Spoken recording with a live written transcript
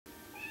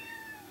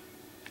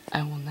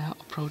I will now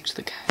approach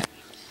the cat.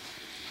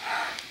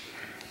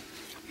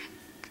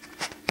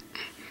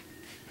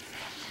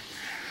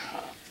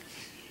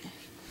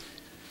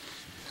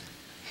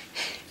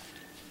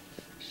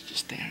 She's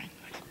just staring.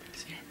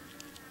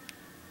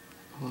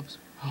 Oh, oops.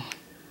 Oh.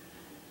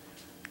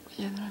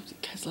 Yeah, the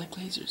cats like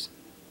lasers.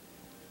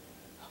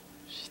 Oh,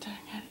 she's staring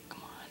at it.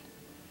 Come on.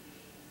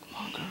 Come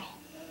on, girl.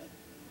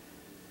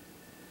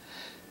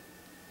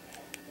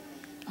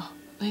 Oh,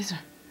 laser.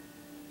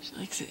 She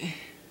likes it.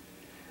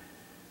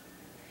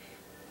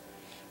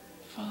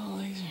 Follow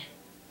laser.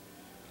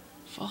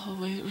 Follow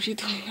laser. What's she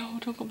doing? No,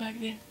 don't go back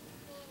there.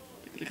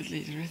 Look at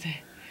laser right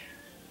there.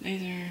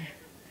 Laser.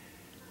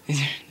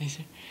 Laser.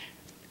 Laser.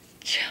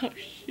 Oh,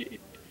 shit.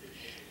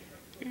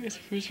 It's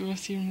the first time I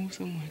see her move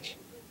so much.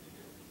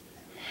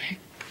 Right.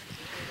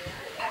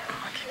 Come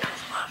on, get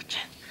those love,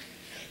 Jen.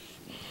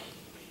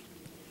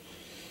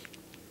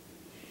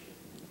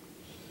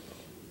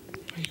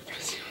 Are you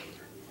pressing on?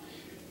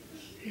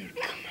 Here,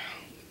 come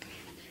out.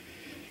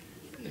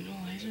 There's no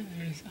laser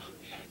there. It is. Oh,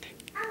 right there.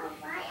 Oh,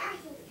 why are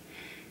you?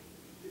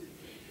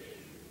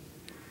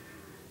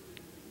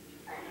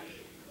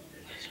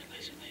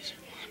 Laser,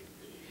 come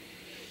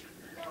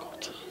on. Go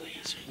to the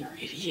laser, you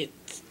idiot.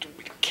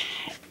 Stupid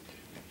cat.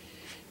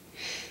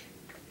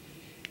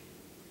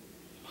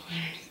 Oh,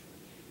 there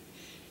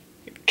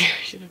it is.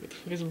 Shut up, what the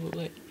fuck is a blue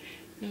light?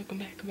 No, come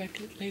back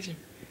to the laser.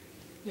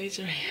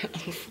 Laser on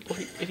the floor,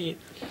 you idiot.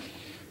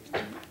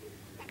 There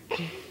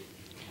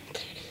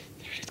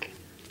it is.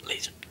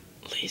 Laser.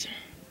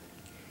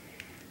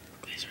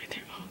 Laser right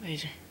there. Oh,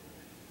 laser.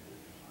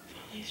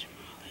 Oh, laser.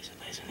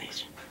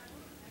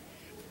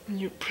 And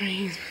you're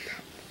praised.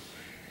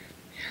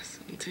 Yes,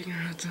 I'm taking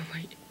her out to the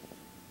light.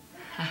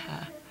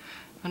 Haha.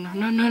 Oh,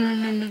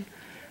 no.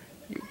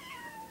 You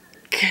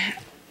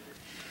cat.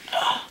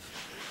 Oh.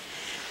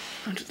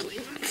 I'm just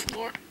laying on the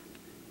floor.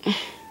 I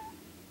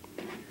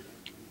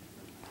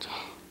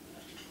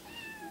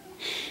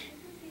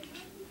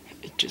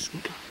just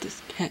got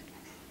this cat.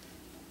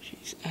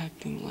 She's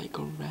acting like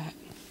a rat.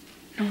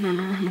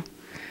 No.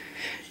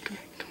 Come,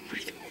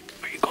 breathe.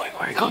 Where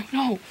are you going?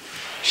 No!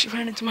 She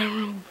ran into my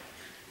room.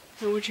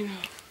 No, where'd you go?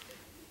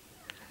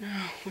 No,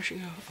 where'd she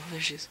go? Oh, there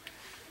she is.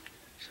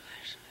 She's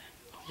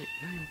there. Oh, wait,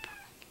 no.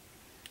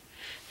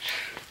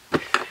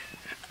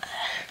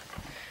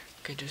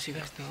 Okay, just so you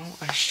guys know,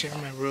 I share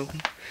my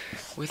room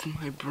with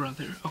my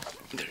brother. Oh,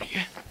 there you go.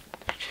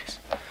 There she is.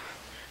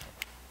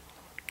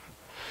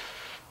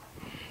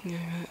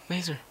 Yeah,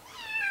 laser.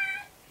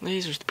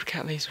 Laser, super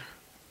cat laser.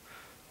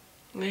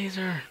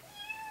 Laser.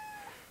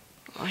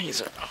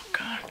 Oh,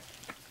 God.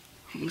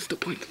 What's the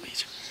point of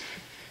laser?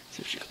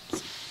 There she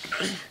goes.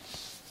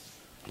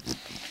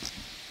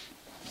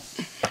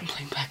 I'm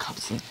playing Black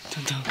Ops.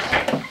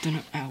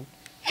 Don't. Ow.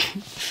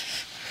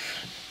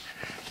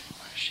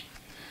 Where is she?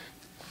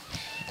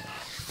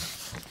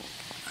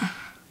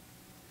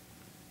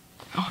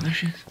 Oh, there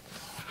she is.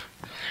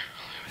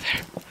 Over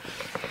there.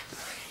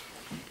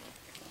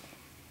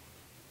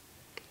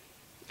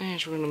 And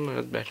she's in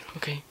the bed.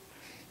 Okay.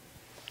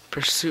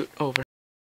 Pursuit over.